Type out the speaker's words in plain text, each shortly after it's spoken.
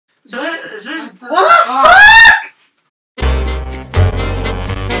So there's what the fuck?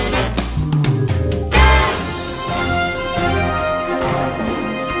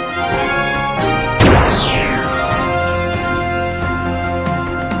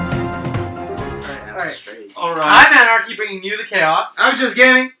 Alright. I'm Anarchy, bringing you the chaos. I'm just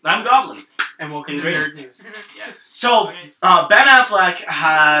gaming. I'm Goblin. And welcome to Nerd News. Yes. So, Ben Affleck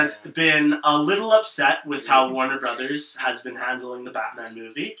has been a little upset with how Warner Brothers has been handling the Batman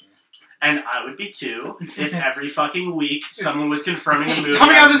movie. And I would be too, if every fucking week someone was confirming a movie. It's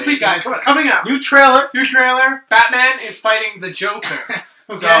coming out this week, guys. It's coming out. New trailer. Batman is fighting the Joker. Okay?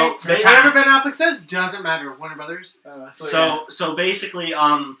 So, whatever Ben Affleck says doesn't matter. Warner Brothers. So basically,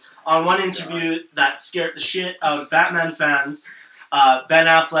 on one interview that scared the shit out of Batman fans, Ben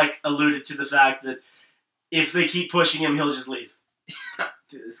Affleck alluded to the fact that if they keep pushing him, he'll just leave.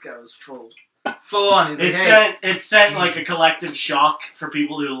 Dude, this guy was full on. It sent like a collective shock for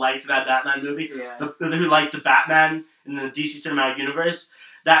people who liked that Batman movie, who liked the Batman in the DC Cinematic Universe.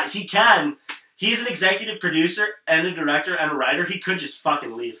 That he's an executive producer and a director and a writer. He could just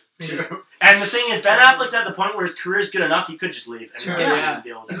fucking leave. Sure. And the thing is, Ben Affleck's at the point where his career is good enough, he could just leave and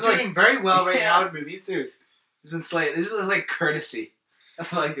deal with He's it. doing very well right now in movies, dude. He's been slayed. This is like courtesy. I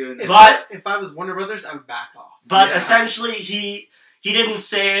feel like doing this. But if I was Warner Brothers, I would back off. But essentially, he didn't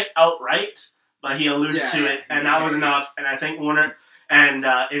say it outright, but he alluded to it, and that was enough. And I think Warner, and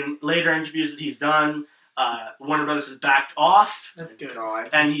in later interviews that he's done, Warner Brothers has backed off. That's good.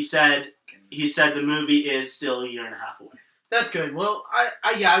 And he said the movie is still a year and a half away. That's good. Well,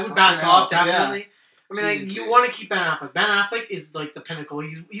 I would back off, definitely. Yeah. I mean, like, you want to keep Ben Affleck. Ben Affleck is like the pinnacle.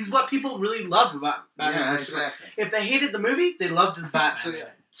 He's what people really love about Batman. Yeah, exactly. If they hated the movie, they loved the Batman.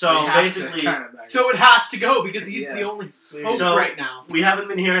 So basically, so it has to go because he's the only hope right now. We haven't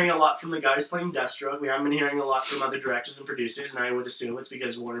been hearing a lot from the guys playing Deathstroke. We haven't been hearing a lot from other directors and producers, and I would assume it's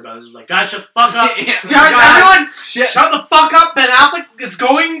because Warner Brothers is like, guys, shut the fuck up. Guys, everyone, shut the fuck up. Ben Affleck is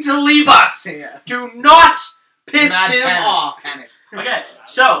going to leave us. Do not piss him off. Panic. Okay,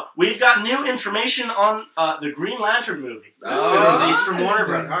 so we've got new information on the Green Lantern movie that's been released from Warner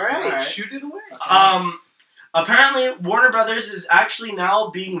Brothers. All right, shoot it away. Apparently, Warner Brothers is actually now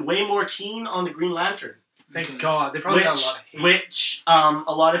being way more keen on the Green Lantern. Thank God. They probably got a lot of hate. Which a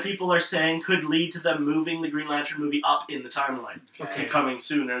lot of people are saying could lead to them moving the Green Lantern movie up in the timeline. Okay. Coming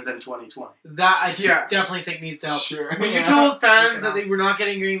sooner than 2020. That I definitely think needs to help. Sure. When you told fans that they were not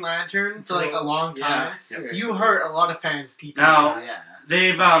getting Green Lantern for like a long time, you hurt a lot of fans deep inside.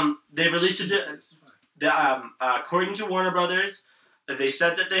 Now, they've released according to Warner Brothers, they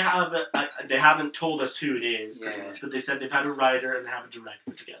said that they haven't told us who it is, pretty much, but they said they've had a writer and they have a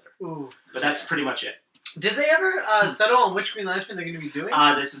director together. Ooh. But that's pretty much it. Did they ever settle on which Green Lantern they're going to be doing?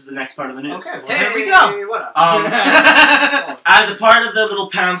 This is the next part of the news. Okay, well, here we go. What up? As a part of the little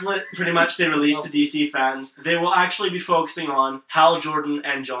pamphlet, pretty much they released to DC fans, they will actually be focusing on Hal Jordan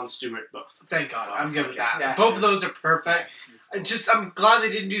and Jon Stewart both. Thank God, I'm good with that. Yeah, both of those are perfect. I'm glad they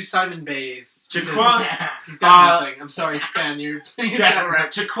didn't do Simon Bays. To quote, he's got nothing. I'm sorry, Spaniards.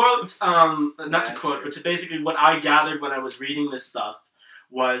 To quote, not to quote, but to basically what I gathered when I was reading this stuff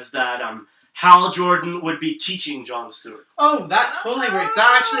was that Hal Jordan would be teaching Jon Stewart. Oh, that totally worked.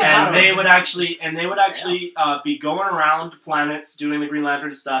 That actually happened. They would actually be going around planets doing the Green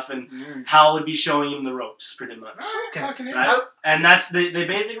Lantern stuff, and Hal would be showing him the ropes, pretty much. Okay. Right? And that's they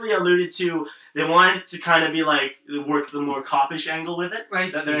basically alluded to. They wanted to kind of be like work the more coppish angle with it.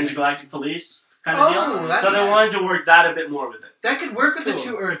 That they're intergalactic police kind of deal. So they wanted to work that a bit more with it. That could work with the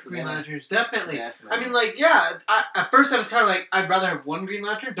two Earth Green Lanterns, definitely. I mean, like, at first I was kind of like, I'd rather have one Green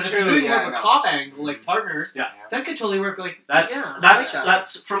Lantern, but if they're doing more of a cop angle, like partners, that could totally work. Like, that's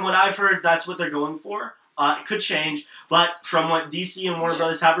from what I've heard. That's what they're going for. It could change, but from what DC and Warner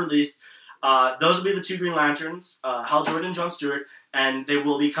Brothers have released, those will be the two Green Lanterns, Hal Jordan and Jon Stewart. And they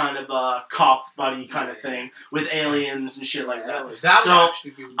will be kind of a cop buddy kind of thing with aliens and shit like that. So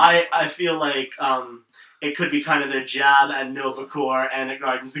I feel like it could be kind of their jab at Nova Corps and at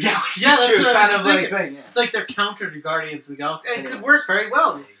Guardians of the Galaxy. Yeah, that's what I was thinking. It's like their counter to Guardians of the Galaxy. And it could work very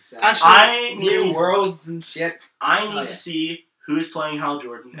well. Actually, new worlds and shit. I need to see who's playing Hal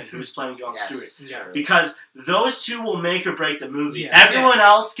Jordan and who's playing Jon Stewart. Because those two will make or break the movie. Everyone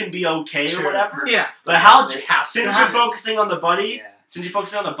else can be okay or whatever. Yeah. But Hal, since you're focusing on the buddy,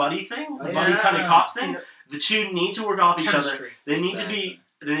 thing, the buddy kind of cop thing, the two need to work off each other. They need to be,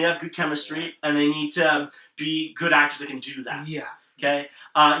 they need to have good chemistry, and they need to be good actors that can do that. Yeah. Okay?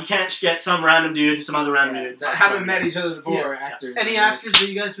 You can't just get some random dude and some other random dude. That haven't met each other before, actors. Any actors that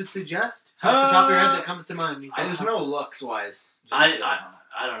you guys would suggest? Off the top of your head that comes to mind. I just know looks-wise. I don't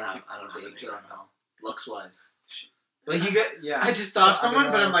have Looks-wise. Like he got I just thought of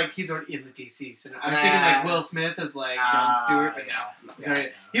someone, but I'm like, he's already in the DC. So I was thinking like Will Smith as like Jon Stewart, but no.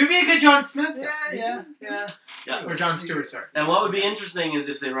 He would be a good Jon Smith. Yeah. Or Jon Stewart, sorry. And what would be interesting is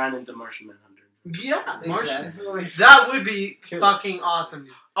if they ran into Martian Manhunter. Yeah, Martian. That would be fucking awesome.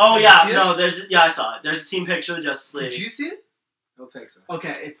 Oh yeah, no, I saw it. There's a team picture of Justice League. Did you see it? I don't think so.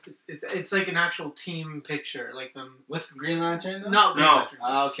 Okay, it's like an actual team picture, like them with Green Lantern. Not Green Lantern.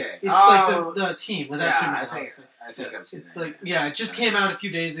 Okay. It's like the team without Superman. I think I've seen it. It's like it just came out a few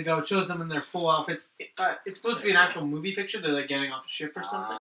days ago. It shows them in their full outfits. It's supposed to be an actual movie picture. They're like getting off a ship or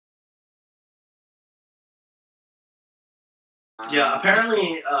something. Yeah,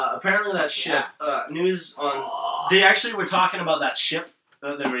 apparently that ship. News on. They actually were talking about that ship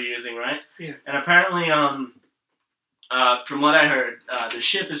that they were using, right? Yeah. And apparently, from what I heard, the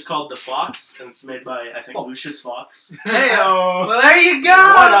ship is called the Fox, and it's made by, I think, Lucius Fox. Hey-o! Well, there you go!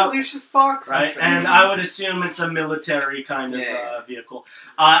 What up? Lucius Fox! Right? And I would assume it's a military kind of vehicle.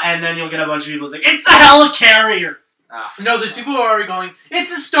 And then you'll get a bunch of people who's like, it's the helicarrier! No, there's people who are already going,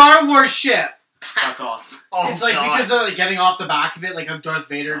 it's a Star Wars ship! Fuck off. It's like because they're like getting off the back of it, like how Darth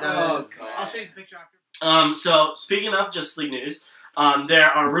Vader does. God. I'll show you the picture after. So, speaking of Justice League news, there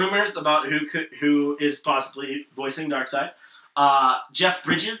are rumors about who is possibly voicing Darkseid. Jeff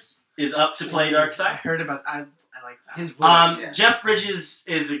Bridges is up to play Darkseid. I heard about I like that. His voice, Jeff Bridges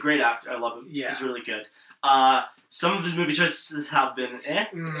is a great actor. I love him. Yeah. He's really good. Some of his movie choices have been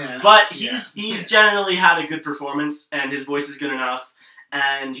Yeah. but he's generally had a good performance, and his voice is good enough.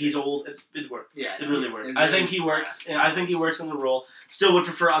 And he's old. It worked. Yeah, it really works. I think he works. I think he works in the role. Still would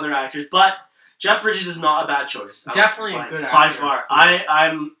prefer other actors, but Jeff Bridges is not a bad choice. Definitely a good actor. By far.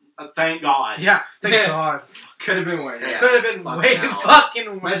 I'm thank God. Yeah, thank God. Could have been worse. Yeah. Could have been way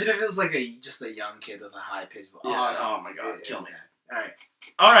fucking worse. Imagine if it was like just a young kid with a high pitched voice. Yeah. Oh my God, kill me.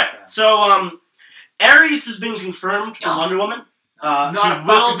 All right. So Aries has been confirmed for Wonder Woman. Not a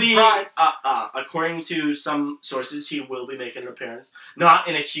fucking surprise. According to some sources, he will be making an appearance. Not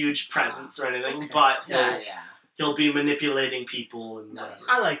in a huge presence or anything, but he'll be manipulating people. And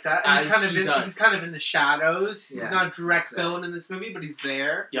I like that. And he's kind of in the shadows. He's not direct villain in this movie, but he's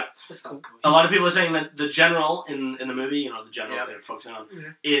there. Yeah. That's cool. A lot of people are saying that the general in the movie, the general they're focusing on,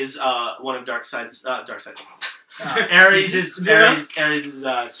 is one of Darkseid's Aries'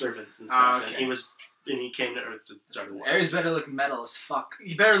 servants and stuff. And he came to Earth to start a war. Aries better look metal as fuck.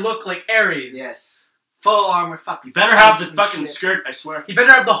 You better look like Aries. Yes. Full armor, fucking. You better have the fucking skirt, I swear. You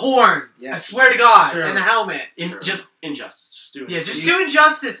better have the horn. Yes. I swear to God. True. And the helmet. Just Injustice. Just do it. Yeah, just do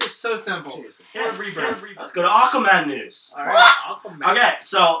Injustice. It's so simple. Seriously. Let's go to Aquaman news. Alright. Aquaman. Okay,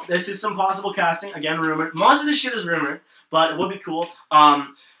 so this is some possible casting. Again, rumored. Most of this shit is rumored, but it would be cool.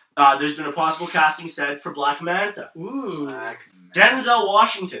 There's been a possible casting said for Black Manta. Ooh. Black Denzel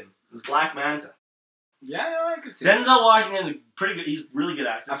Washington is Black Manta. Yeah, I could see that. Denzel Washington is pretty good. He's a really good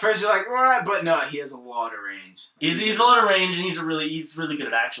actor. At first you're like, what? But no, he has a lot of range. He's a lot of range, and he's really good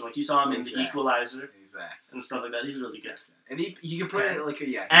at action. Like you saw him in The Equalizer and stuff like that. He's really good. And he can put it like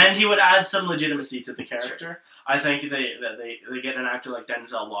a And he would add some legitimacy to the character. Sure. I think they get an actor like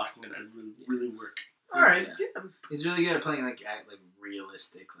Denzel Washington and really work. All right. Yeah. He's really good at playing like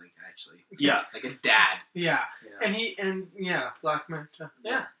realistic, like actually. Yeah. Like a dad. Yeah. And Black Manta.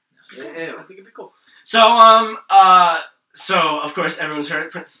 Yeah. Cool. I think it'd be cool. So of course everyone's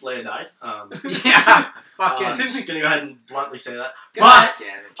heard Princess Leia died. Fucking. Just gonna go ahead and bluntly say that. But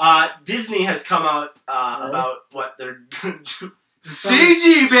Disney has come out about what they're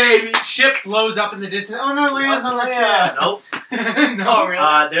CG baby. Ship blows up in the distance. Oh no, Leia's on that ship. Nope. No,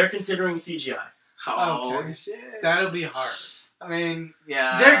 really. They're considering CGI. Okay. Shit. That'll be hard. I mean,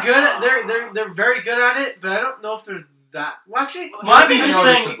 yeah. They're good. They're very good at it, but I don't know if they're that. Well, actually, my biggest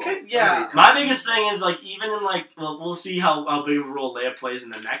thing. My biggest biggest thing is even in we'll see how big of a role Leia plays in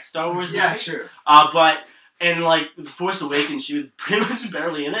the next Star Wars movie. Yeah, true. But in The Force Awakens, she was pretty much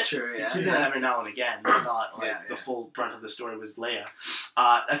barely in it. True, yeah. She's in it every now and again, but not the full brunt of the story was Leia.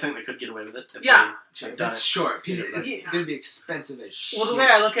 I think they could get away with it. That's short. It's gonna be expensive as shit. Well, the way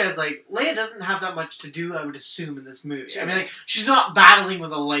I look at it is Leia doesn't have that much to do, I would assume, in this movie. I mean, she's not battling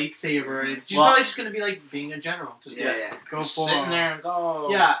with a lightsaber. She's probably just gonna be being a general. Just go for sitting there and go.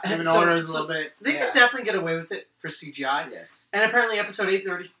 Yeah, giving orders a little bit. They could definitely get away with it for CGI. Yes. And apparently, Episode 8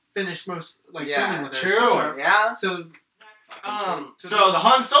 they already finished most filming with it. True. Yeah. So the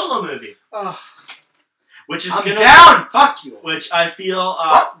Han Solo movie. Which is down. Fuck you. Which I feel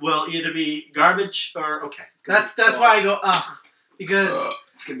will either be garbage or okay. That's why I go because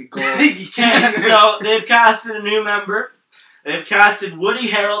it's gonna be gold. Okay, so they've casted a new member. They've casted Woody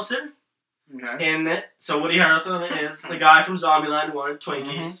Harrelson in it. So Woody Harrelson is the guy from Zombieland who wanted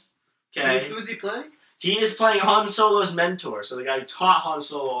Twinkies. Okay. Who's he playing? He is playing Han Solo's mentor, so the guy who taught Han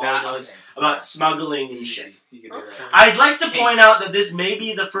Solo all he knows about smuggling and shit. I'd like to point out that this may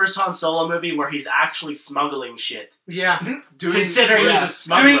be the first Han Solo movie where he's actually smuggling shit. Yeah. Considering he's a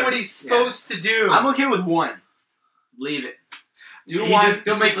smuggler. Doing what he's supposed to do. I'm okay with one. Leave it.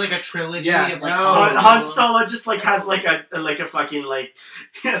 They'll make like a trilogy of like Han Solo just like has like a fucking like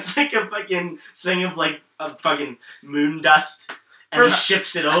it's like a fucking thing of like a fucking moon dust. And he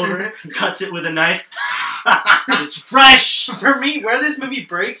ships it over, cuts it with a knife. It's fresh! For me, where this movie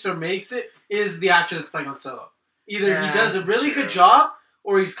breaks or makes it is the actor that's playing Han Solo. Either he does a really good job,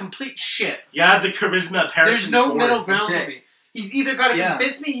 or he's complete shit. You have the charisma of Harrison There's no Ford. middle ground for me. He's either got to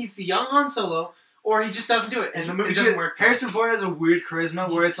convince me he's the young Han Solo, or he just doesn't do it, and the movie doesn't work. Harrison Ford has a weird charisma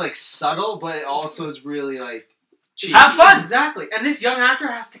where it's like subtle, but it also is really like cheap. Have fun! Exactly. And this young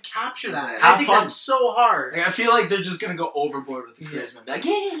actor has to capture that. Have I think fun. that's so hard. Like, I feel like they're just gonna go overboard with the charisma. Like,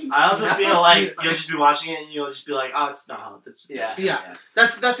 I also feel like you'll just be watching it and you'll just be like, oh, it's not how it's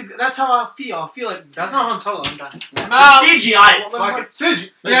That's how I feel. I feel like that's not Han Solo. I'm done. CGI. Fucking CGI.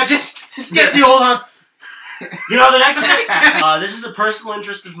 Yeah, just get the old Han. You know the next thing. This is a personal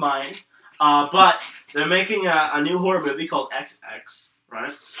interest of mine, but they're making a new horror movie called XX,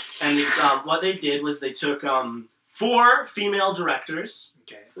 right? And it's what they did was they took 4 female directors,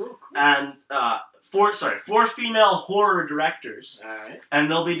 and 4 female horror directors, and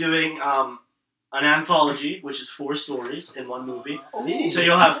they'll be doing an anthology, which is 4 stories in one movie. So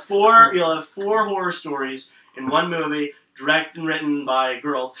you'll have 4 horror stories in one movie, directed and written by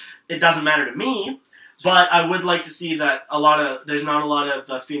girls. It doesn't matter to me, but I would like to see that there's not a lot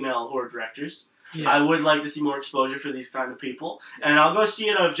of female horror directors. Yeah. I would like to see more exposure for these kind of people, and I'll go see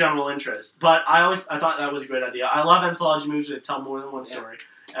it out of general interest. But I thought that was a great idea. I love anthology movies that tell more than one story,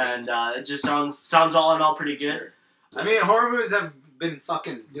 and it just sounds all in all pretty good. I mean, horror movies have been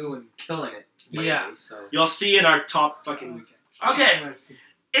fucking killing it. Lately, so you'll see in our top fucking. Okay,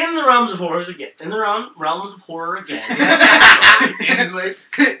 in the realms of horrors again. In the realms of horror again.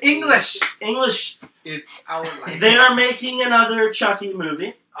 English. It's our life. They are making another Chucky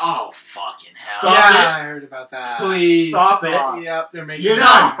movie. Oh, fucking hell. Stop it. I heard about that. Please. Stop it. Yep, they're making You're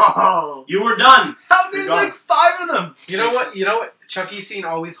done. You were done. There's like 5 of them. You know what? Chucky's scene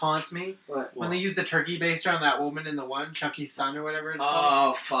always haunts me. What? When they use the turkey based on that woman in the one, Chucky's son or whatever it's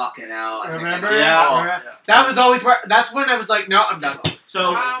called. Oh, fucking hell. Remember? Yeah. That was always where, that's when I was like, no, I'm done.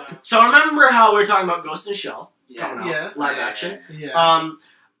 So remember how we were talking about Ghost in the Shell? Yes. Live action. Yeah.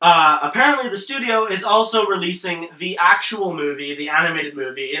 Apparently the studio is also releasing the actual movie, the animated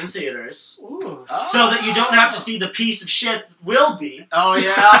movie, in theaters. Ooh. So that you don't have to see the piece of shit will be. Oh,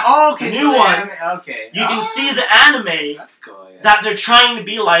 yeah. Oh, okay. The new one. Okay. You can see the anime That's cool, that they're trying to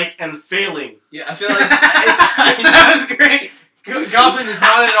be like and failing. Yeah, I feel like that was great. Goblin is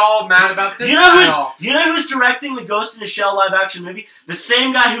not at all mad about this. You know who's directing the Ghost in the Shell live action movie? The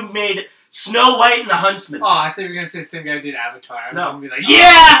same guy who made Snow White and the Huntsman. Oh, I thought you were going to say the same guy who did Avatar. I was going to be like,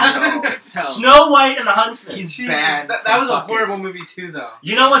 yeah! Snow White and the Huntsman. He's bad. That was a horrible movie too, though.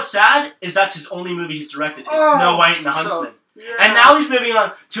 You know what's sad? Is that's his only movie he's directed, is Snow White and the Huntsman. And now he's moving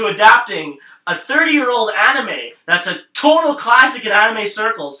on to adapting a 30-year-old anime that's a total classic in anime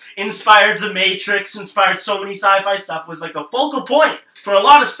circles, inspired The Matrix, inspired so many sci-fi stuff, was like the focal point for a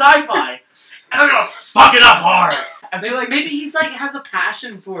lot of sci-fi. And they're gonna fuck it up hard. I feel like maybe he's like has a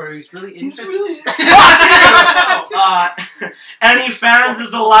passion for it. He's really interested. Any fans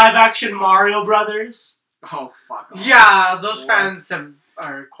of the live-action Mario Brothers? Oh, fuck off. Yeah, those fans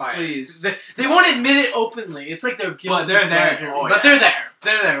are quiet. Please. They won't admit it openly. It's like they're guilty. But they're there. Oh, but they're there.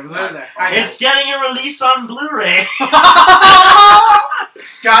 They're there. It's getting a release on Blu-ray.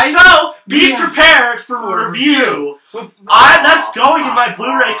 Guys, so be prepared for a review. That's going in my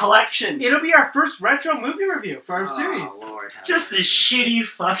Blu-ray collection. It'll be our first retro movie review for our series. Lord, just this shitty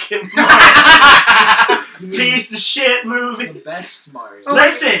fucking piece of shit movie. The best Mario.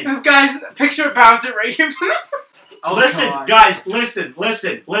 Listen, guys, picture of Bowser right here. Listen, guys, listen.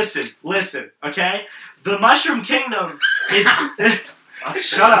 Okay, the Mushroom Kingdom is.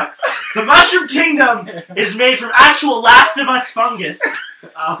 Shut up. The Mushroom Kingdom is made from actual Last of Us fungus.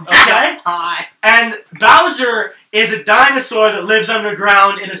 Okay? And Bowser is a dinosaur that lives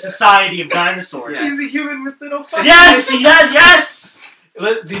underground in a society of dinosaurs. He's a human with little fungus. Yes!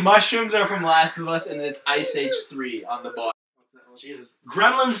 The mushrooms are from Last of Us, and it's Ice Age 3 on the bottom. Jesus.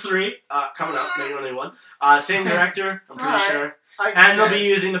 Gremlins 3, coming up, maybe only one. Same director, I'm pretty sure. And they'll be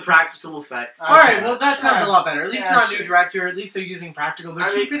using the practical effects. Alright, well that sounds a lot better. At least it's not a new director, at least they're using practical.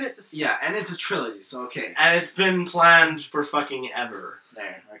 They're keeping it the same. Yeah, and it's a trilogy, so okay. And it's been planned for fucking ever.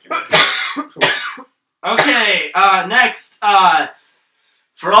 There, okay. Okay, next,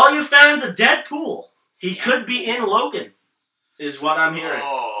 for all you fans of Deadpool, He could be in Logan, is what I'm hearing.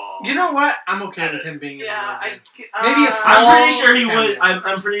 You know what? I'm okay with him being in Logan. Maybe a small. I'm pretty sure he would.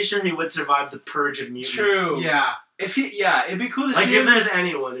 I'm pretty sure he would survive the purge of mutants. True. Yeah. If he, it'd be cool to see. Like if there's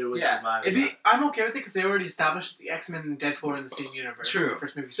anyone who would survive. I'm okay with it because they already established the X-Men and Deadpool are in the same universe. True. In the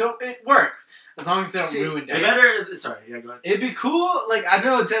first movie, so it works as long as they don't ruin Deadpool. Sorry, yeah, go ahead. It'd be cool. Like I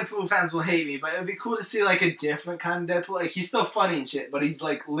know Deadpool fans will hate me, but it'd be cool to see like a different kind of Deadpool. Like he's still funny and shit, but he's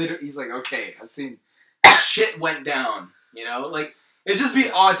like literally, he's like, okay, I've seen shit went down. You know, like. It'd just be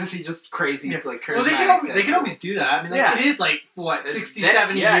odd to see just crazy, like, charismatic. Well, they can always do that. I mean, like, it is, like, what, 60,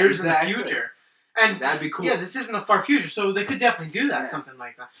 70 years in the future. And that'd be cool. Yeah, this isn't a far future, so they could definitely do that, something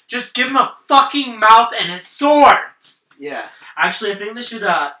like that. Just give him a fucking mouth and his swords! Yeah. Actually, I think they should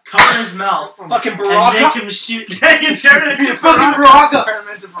cover his mouth. Fucking Baraka! And make him shoot. You turn it into fucking Baraka! Turn him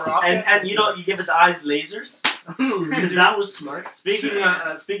into Baraka. And you know, you give his eyes lasers. Because that was smart.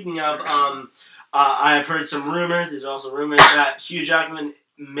 Speaking of, I've heard some rumors, these are also rumors, that Hugh Jackman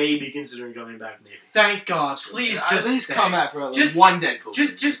may be considering coming back maybe. Thank God. Please just at least stay. Come back for like one Deadpool.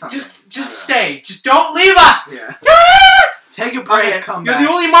 Just stay. Just don't leave us! Yeah. Yes! Take a break, come back. You're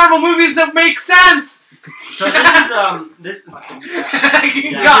the only Marvel movies that make sense! So this is,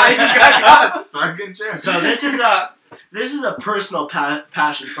 So this is a personal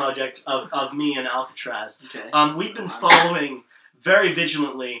passion project of me and Alcatraz. Okay. We've been following very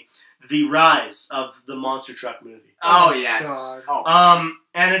vigilantly the rise of the monster truck movie. Oh yes. God.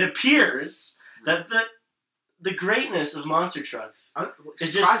 And it appears that the greatness of monster trucks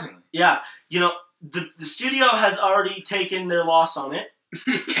is surprisingly. Just, you know, the studio has already taken their loss on it.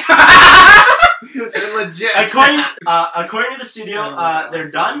 Legit. According to the studio, they're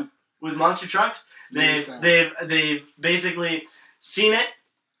done with monster trucks. They've basically seen it,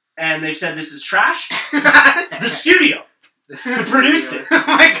 and they've said this is trash. The studio. Produced it. Oh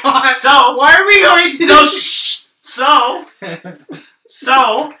my God! So why are we going to?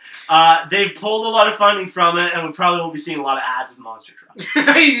 So they've pulled a lot of funding from it, and we probably won't be seeing a lot of ads of monster trucks.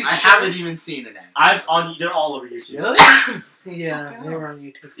 I haven't even seen an ad. They're all over YouTube. Really? Yeah, they were on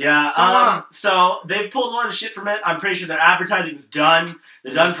YouTube. Yeah. So they've pulled a lot of shit from it. I'm pretty sure their advertising is done.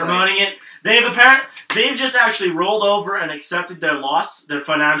 They're done promoting it. They've just actually rolled over and accepted their loss, their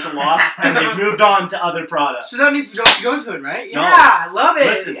financial loss, and they've moved on to other products. So that means we don't have to go to it, right? No. Yeah, I love it.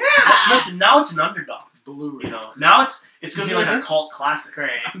 Listen, now it's an underdog. Blu-ray. You know, now it's gonna be like a cult classic.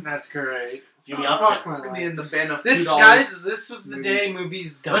 Great. That's great. It's gonna be up there. It's gonna be in the bin of $2. Guys, this was the day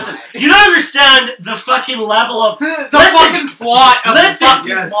movies died. Listen, you don't understand the fucking level of fucking plot of the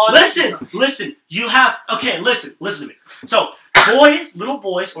fucking monster. Listen. You have listen to me. So little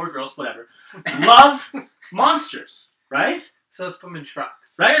boys or girls, whatever, love monsters, right? So let's put them in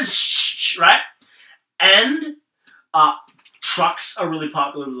trucks, right? Right? And trucks are really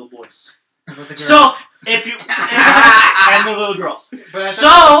popular with little boys. So if you and the little girls,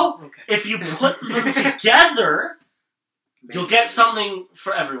 if you put them together, you'll get something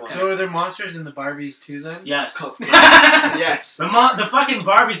for everyone. So are there monsters in the Barbies too then? Yes. Yes. The fucking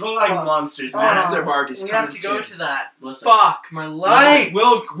Barbies look like monsters, man. Monster Barbies. We have to go to that. Listen. Fuck my life.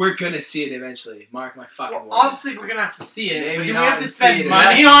 We're gonna see it eventually. Mark my fucking word. Obviously, we're gonna have to see it. Maybe do we not have to in spend theaters,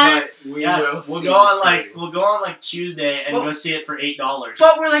 money on it? Yes, we'll go on like Tuesday and go see it for $8.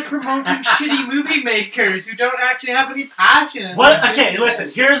 But we're like promoting shitty movie makers who don't actually have any passion in what? Okay, listen.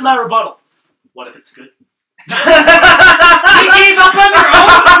 Here's my rebuttal. What if it's good? They gave up on their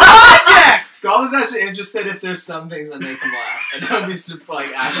own project! God was actually interested if there's some things that make him laugh. And that would be super,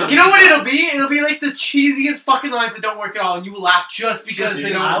 like, actually. You know what it'll be? It'll be like the cheesiest fucking lines that don't work at all, and you will laugh just because they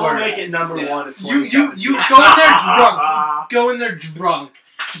don't work. I will make it number one in You go in there drunk. Go in there drunk.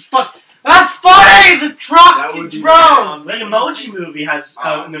 Just fuck. That's funny! The truck and drunk! The EMOJI movie has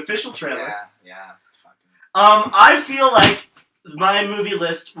an official trailer. Yeah. I feel like my movie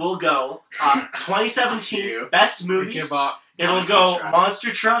list will go 2017 best movies. It'll go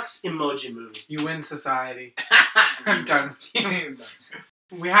Monster Trucks, EMOJI movie. You win, society. I'm done.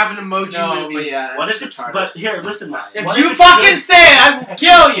 We have an emoji movie. But yeah, what if it's? But here, listen. If you fucking say it, I will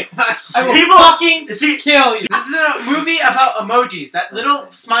kill you. I will fucking kill you. This is a movie about emojis. That little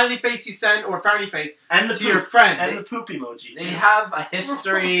smiley face you send or frowny face and to your friend. And the poop emoji. They have a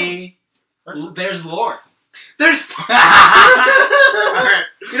history. There's lore. There's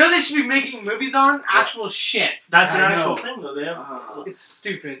You know they should be making movies on? Actual shit. That's an actual thing though. They have it's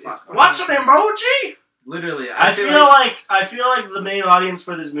stupid. What's an emoji? Literally, I feel like the main audience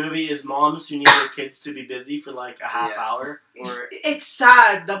for this movie is moms who need their kids to be busy for like a half hour. Or it's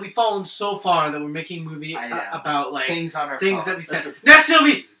sad that we've fallen so far that we're making a movie about like things on our things phone. that we said. Next it'll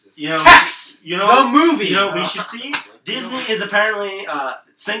be Tex, the movie. You know what we should see? Disney is apparently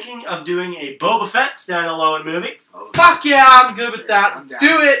thinking of doing a Boba Fett standalone movie. Fuck yeah, I'm good with that.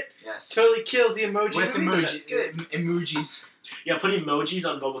 Do it. Yes. Totally kills the emoji. With emojis. Emojis. Yeah, put emojis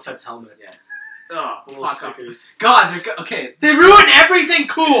on Boba Fett's helmet. Yes. Oh, fuck stickers. God, okay. They ruin everything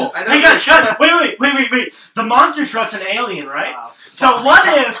cool. Hey guys, wait. The monster truck's an alien, right? Wow. So what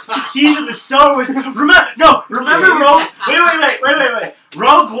if he's in the Star Wars? Remember Rogue. Wait.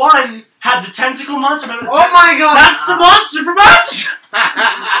 Rogue One had the tentacle monster. Remember the my God! That's the monster from Monster.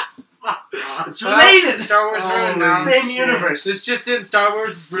 It's related. Star Wars ruined now. Same universe. It's just in Star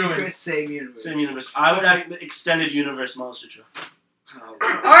Wars ruined. Same universe. Same universe. I would have the extended universe monster truck.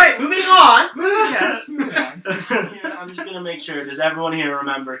 Alright, moving on. Yes, moving on. Yeah, I'm just gonna make sure. Does everyone here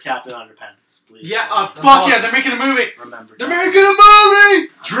remember Captain Underpants? Please. Yeah, fuck yeah, they're making a movie. Remember. They're making a movie!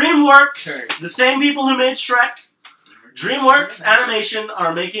 DreamWorks, the same people who made Shrek, DreamWorks Animation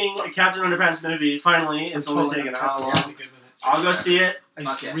are making a Captain Underpants movie. Finally, it's only taken how long? I'll go see it. I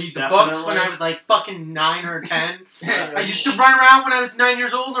used to read the books when I was like fucking 9 or 10. I used to run around when I was 9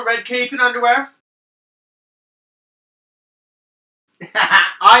 years old in a red cape and underwear.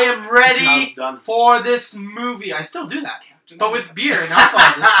 I am ready for this movie. I still do that, but with beer and alcohol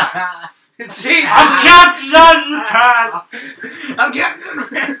this time. See, I'm Captain Underpants. I'm Captain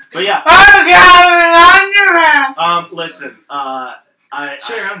Underpants. But yeah, I'm Captain Underpants. Listen,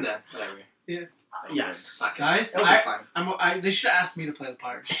 Sure, I'm done. Whatever. Yeah. Yes. Guys, they should have asked me to play the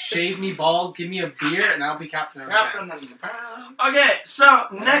part. Shave me bald, give me a beer, and I'll be Captain Underpants. Okay, so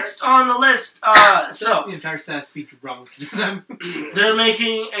next on the list, the entire set has to be drunk. They're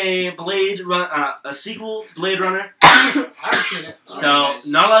making a a sequel to Blade Runner. I haven't seen it. So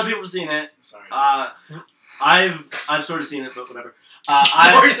not a lot of people have seen it. Sorry. I've sort of seen it, but whatever.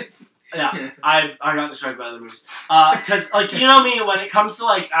 I got distracted by other movies. Cause like you know me, when it comes to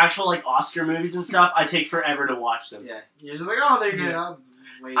like actual like Oscar movies and stuff, I take forever to watch them. Yeah, you're just like, oh, they're good. I'll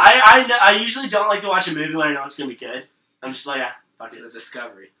wait. I usually don't like to watch a movie when I know it's gonna be good. I'm just like, fuck it. The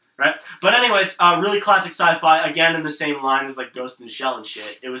discovery. Right? But anyways, really classic sci-fi, again in the same line as like Ghost in the Shell and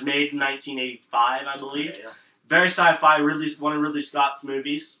shit. It was made in 1985, I believe. Yeah. Very sci-fi, one of Ridley Scott's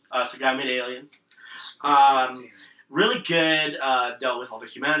movies. So guy made Aliens. Really good, dealt with all the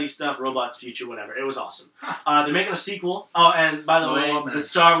humanity stuff, robots, future, whatever. It was awesome. They're making a sequel. Oh, and by the way, the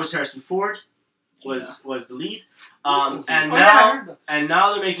star was Harrison Ford, was the lead. And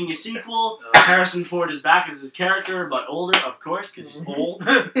now they're making a sequel. Harrison Ford is back as his character, but older, of course, because he's old.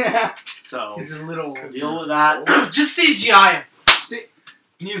 Yeah. So he's a little deal with that. Just CGI him.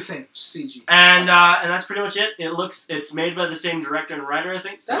 New thing, CG. And that's pretty much it. It's made by the same director and writer, I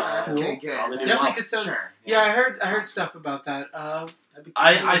think. So, that's cool. Okay, good. Definitely could sound. Sure. Yeah, I heard stuff about that.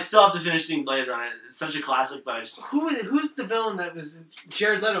 I still have to finish seeing Blade Runner. It's such a classic, but I just who's the villain that was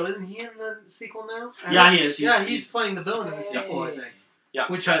Jared Leto? Isn't he in the sequel now? Yeah, he is. He's playing the villain in the sequel, I think. Yeah,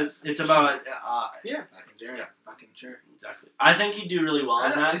 because it's about fucking sure. Exactly. I think he'd do really well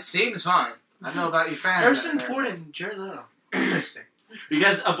in that. It seems fine. I don't know about your fans. Harrison Ford and Jared Leto. Interesting.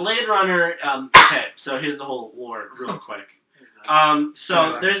 Because a Blade Runner, okay, so here's the whole lore real quick.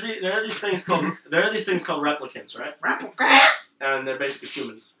 So there are these things called replicants, right? Replicants, and they're basically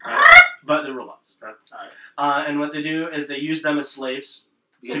humans, right? But they're robots, right? And what they do is they use them as slaves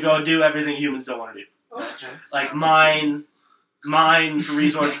to go do everything humans don't want to do, okay. Like mine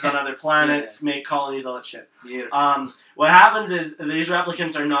resources on other planets, make colonies, all that shit. What happens is these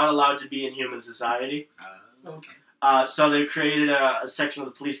replicants are not allowed to be in human society. Okay. So they've created a section of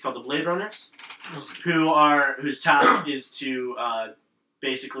the police called the Blade Runners, whose task is to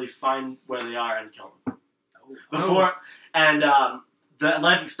basically find where they are and kill them. The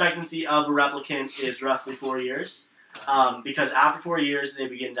life expectancy of a replicant is roughly 4 years, because after 4 years they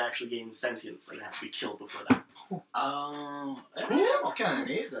begin to actually gain sentience, like they have to be killed before that. Oh, cool. That's kind of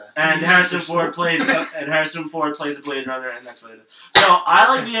neat, though. And Harrison Ford plays a Blade Runner, and that's what it is. So I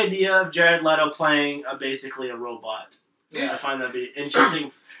like the idea of Jared Leto playing basically a robot. Yeah, I find that be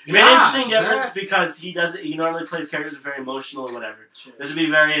interesting. Interesting difference because he normally plays characters that are very emotional or whatever. Sure. This would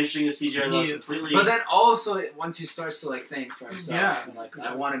be very interesting to see Jared Leto completely. But then also once he starts to like think for himself, and, like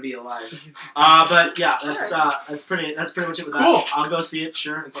I want to be alive. But yeah, that's pretty much it with that. I'll go see it.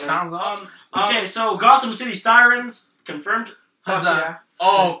 Sure. It sounds awesome. Okay, so Gotham City Sirens confirmed. Huzzah.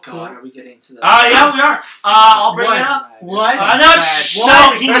 Oh god, are we getting to that? Yeah, we are. I'll bring it up. What? That's so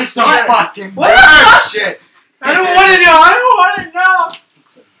fucking shit. I don't want to know. I don't want to know.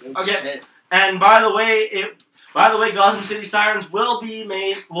 Okay. And by the way, Gotham City Sirens will be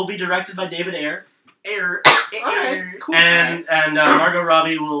directed by David Ayer. Right, cool. And Margot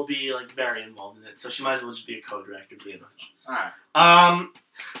Robbie will be like very involved in it, so she might as well just be a co-director pretty much. Alright.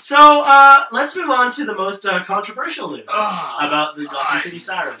 So let's move on to the most controversial news about the Gotham City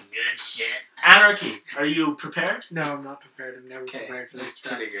Sirens. Good shit. Anarchy. Are you prepared? No, I'm not prepared. I'm never prepared for this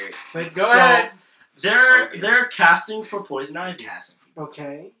stuff. Pretty great. But go ahead. They're casting for Poison Ivy.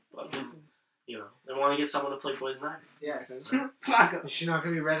 Okay. But, you know, they want to get someone to play Poison Ivy. Yeah. Is she not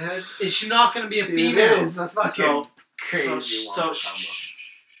gonna be redheaded? Is she not gonna be a female? It is a fucking crazy So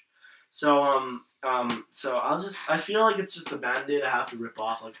I feel like it's just a Band-Aid I have to rip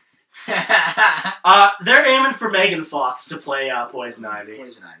off. Like, they're aiming for Megan Fox to play Poison Ivy.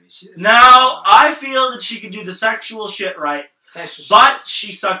 Now, I feel that she could do the sexual shit right, but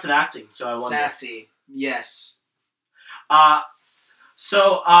she sucks at acting, so I wonder. Sassy. Yes.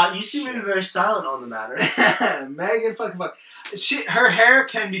 So, you seem to be very silent on the matter. Megan fucking Fox. Her hair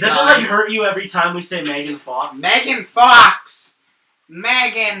can be Does it like hurt you every time we say Megan Fox? Megan Fox!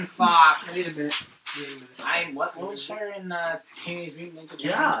 Megan Fox! Wait a minute. What was her in Teenage Mutant Ninja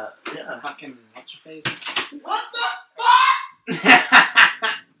Turtles? Yeah. Fucking, what's her face? What the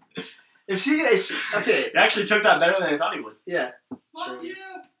fuck? Okay. He actually took that better than I thought he would. Yeah. Fuck you.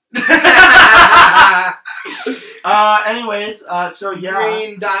 Anyways, so yeah.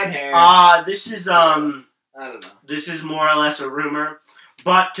 Green dyed hair. This is I don't know. This is more or less a rumor,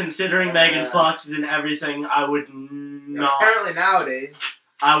 but considering Megan Fox is in everything, I would not. Apparently nowadays.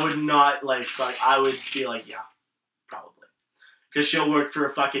 I would not I would be like, yeah, probably, because she'll work for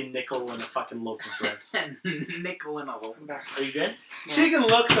a fucking nickel and a fucking loaf of bread. Nickel and a loaf of bread. Are you good? She can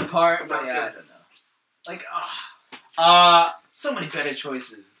look the part, but yeah, I don't know. Like, so many better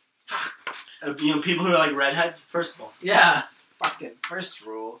choices. You know, people who are like redheads, first of all. Yeah. Fucking first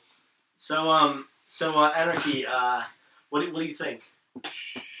rule. So Anarchy, what do you think?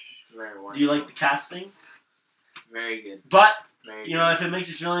 It's very wonderful. Do you like the casting? Very good. But, Very you know, if it makes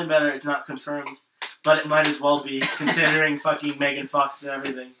you feel any better, it's not confirmed. But it might as well be, considering fucking Megan Fox and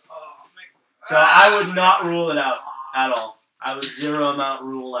everything. Oh, so I would not rule it out at all. I would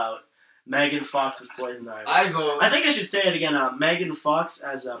rule out Megan Fox as Poison Ivy. I vote. I think I should say it again. Megan Fox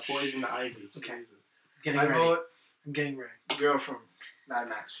as Poison Ivy. Okay. I vote. I'm getting ready. Girl from Mad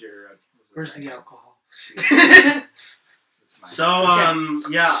Max Fury Road. Where's the alcohol? So,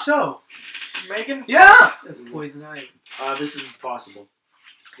 yeah. So, Megan Fox as Poison Ivy. This is possible.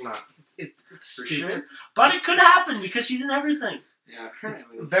 It's not. It's For stupid. sure. But it could happen because she's in everything. Yeah, It's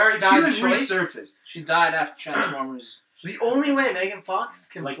apparently. very bad She choice. resurfaced. She died after Transformers. The only way Megan Fox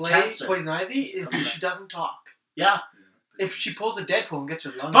can Like play cancer. Poison Ivy is if she doesn't talk. Yeah. If she pulls a Deadpool and gets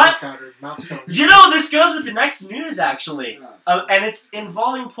her lungs But- out her mouth sewn. You know, this goes with the next news, actually. Oh. And it's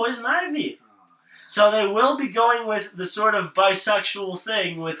involving Poison Ivy. So they will be going with the sort of bisexual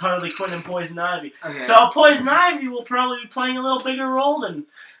thing with Harley Quinn and Poison Ivy. Okay. So Poison Ivy will probably be playing a little bigger role than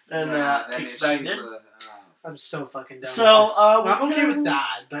then expected. I'm so fucking done. So, well, I'm okay with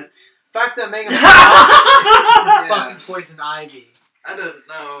that, but the fact that Megan Fox is fucking Poison Ivy. I don't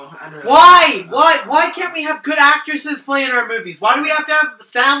know. Why? Why can't we have good actresses play in our movies? Why do we have to have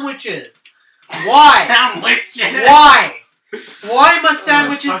sandwiches? Why? Sandwiches. Why? Why must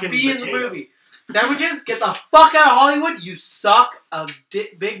sandwiches fucking be in the potato. movie? Sandwiches, get the fuck out of Hollywood. You suck a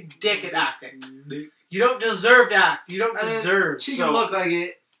big dick at acting. You don't deserve to act. You don't deserve. She So- can look like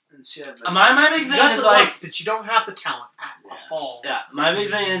it. And shit, but My big You thing got is the like, looks, but you don't have the talent at all. yeah, my big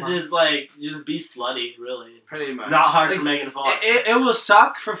thing is just be slutty, really. pretty much. Not hard Like, for Megan Fox. It will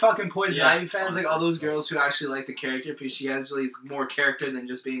suck for fucking Poison Yeah, Ivy fans, honestly. like all those girls who actually like the character, because she has really more character than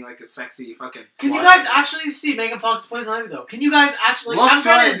just being like a sexy fucking. Can you slut. guys actually see Megan Fox Poison Ivy though? Can you guys actually? I'm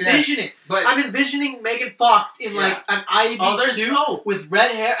trying to Looks-wise, envision yes. it. But I'm envisioning Megan Fox in like an Ivy suit with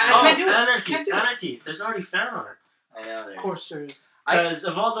red hair. And I can't do it. Anarchy, Can't do it. Anarchy. There's already fan art. I know Of course there is. Because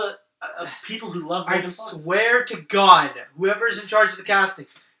of all the people who love I Megan Fox. swear to God, whoever's in charge of the casting,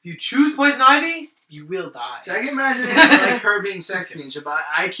 if you choose Poison Ivy, you will die. So I can imagine like her being sexy and shit, but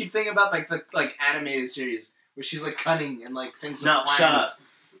I keep thinking about like the animated series where she's like cunning and like thinks No, of plans shut up.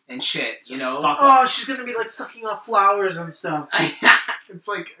 and shit, you know? Fuck Oh, she's gonna be like sucking off flowers and stuff. It's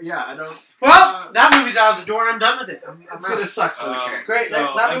like, yeah, I don't. Well, that movie's out the door. I'm done with it. I'm It's out. gonna suck for the character. Great.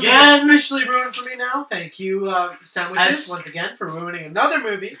 So, that movie again- is officially ruined for me now. Thank you, Sandwiches, As- once again, for ruining another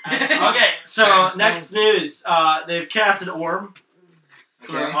movie. Okay, so Sam. next news. They've casted Orm.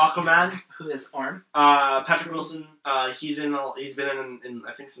 for Aquaman. Who is Orm? Patrick Wilson. He's been in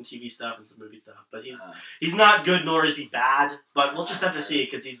I think some TV stuff and some movie stuff, but he's not good nor is he bad. But we'll just have to see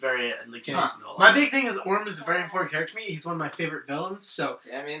because he's very like. My big thing is Orm is a very important character to me. He's one of my favorite villains. So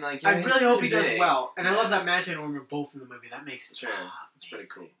I mean, like I really hope he does well, and I love that Manta and Orm are both in the movie. That makes it true. It's pretty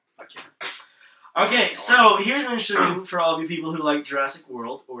cool. Okay, so here's an interesting thing for all of you people who like Jurassic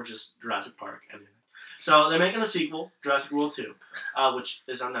World or just Jurassic Park. Anything. So they're making a sequel, Jurassic World 2, which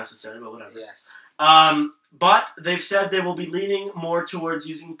is unnecessary, but whatever. Yes. But they've said they will be leaning more towards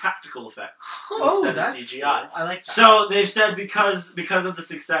using practical effects instead of CGI. Cool. I like that. So they've said because of the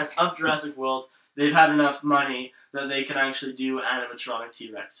success of Jurassic World, they've had enough money that they can actually do animatronic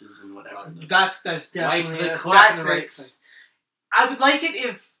T-Rexes and whatever. That's definitely like the classics. I would like it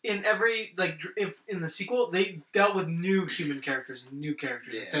if if in the sequel they dealt with new human characters and new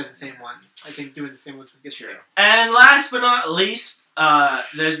characters instead of the same ones. I think doing the same ones would get true. And last but not least,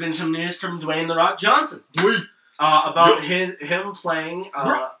 there's been some news from Dwayne "The Rock" Johnson about him playing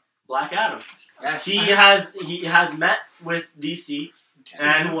Black Adam. Yes. He has met with DC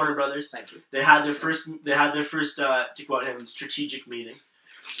and Warner Brothers. Thank you. They had their first to quote him, strategic meeting.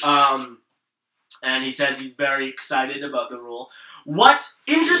 And he says he's very excited about the role. What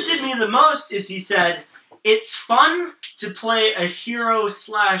interested me the most is he said, it's fun to play a hero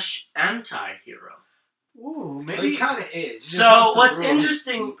 / anti-hero. Ooh, maybe well, he kind of is. So what's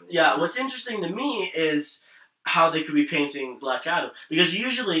interesting to me is how they could be painting Black Adam. Because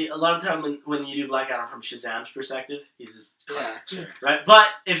usually, a lot of the time when you do Black Adam from Shazam's perspective, he's right? But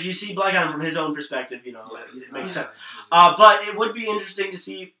if you see Black Adam from his own perspective, it makes sense. But it would be interesting to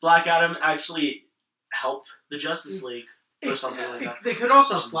see Black Adam actually help the Justice League or something like that. They could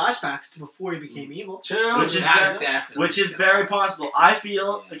also have flashbacks to before he became evil. True. Which is very possible. I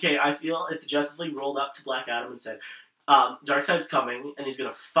feel if the Justice League rolled up to Black Adam and said, Darkseid's coming and he's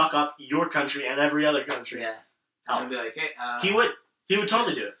gonna fuck up your country and every other country. Yeah. I'd be like, hey, he would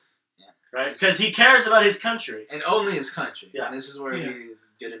totally do it. Yeah. Right? Because he cares about his country. And only his country. Yeah. And this is where he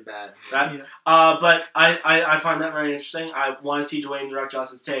good and bad. Right? Yeah. But I find that very interesting. I want to see Dwayne "The Rock"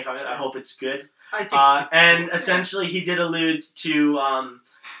 Johnson's take on it. I hope it's good. And essentially, he did allude to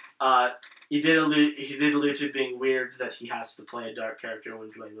it being weird that he has to play a dark character when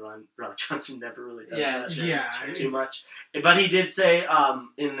Dwayne "The Rock" Johnson never really does that too much. But he did say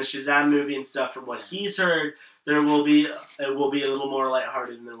in the Shazam movie and stuff, from what he's heard, it will be a little more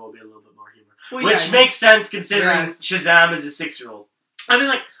lighthearted and there will be a little bit more humor, which makes sense considering Shazam is a 6-year-old. I mean,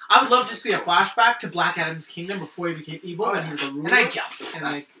 like, I would love to see a flashback to Black Adam's kingdom before he became evil and he was a ruler. And I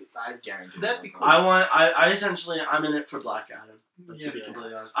guarantee that'd be cool. I'm in it for Black Adam. To be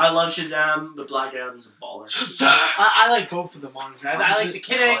completely honest, I love Shazam, but Black Adam's a baller. I like both of them, honestly. I like the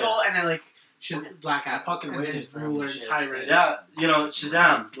kid angle, and I like Black Adam. Fucking and his ruler tyrant. Yeah,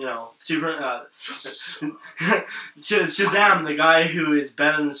 Shazam. Super. Shazam, the guy who is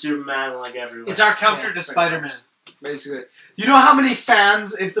better than Superman, like everyone. It's our counter to Spider-Man. Basically. You know how many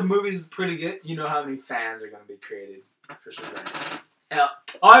fans, if the movie's pretty good, you know how many fans are going to be created for Shazam.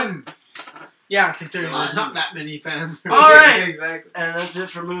 Yeah, considering there's not that many fans. Alright! Exactly. And that's it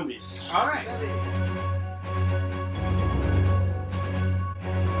for movies. Alright.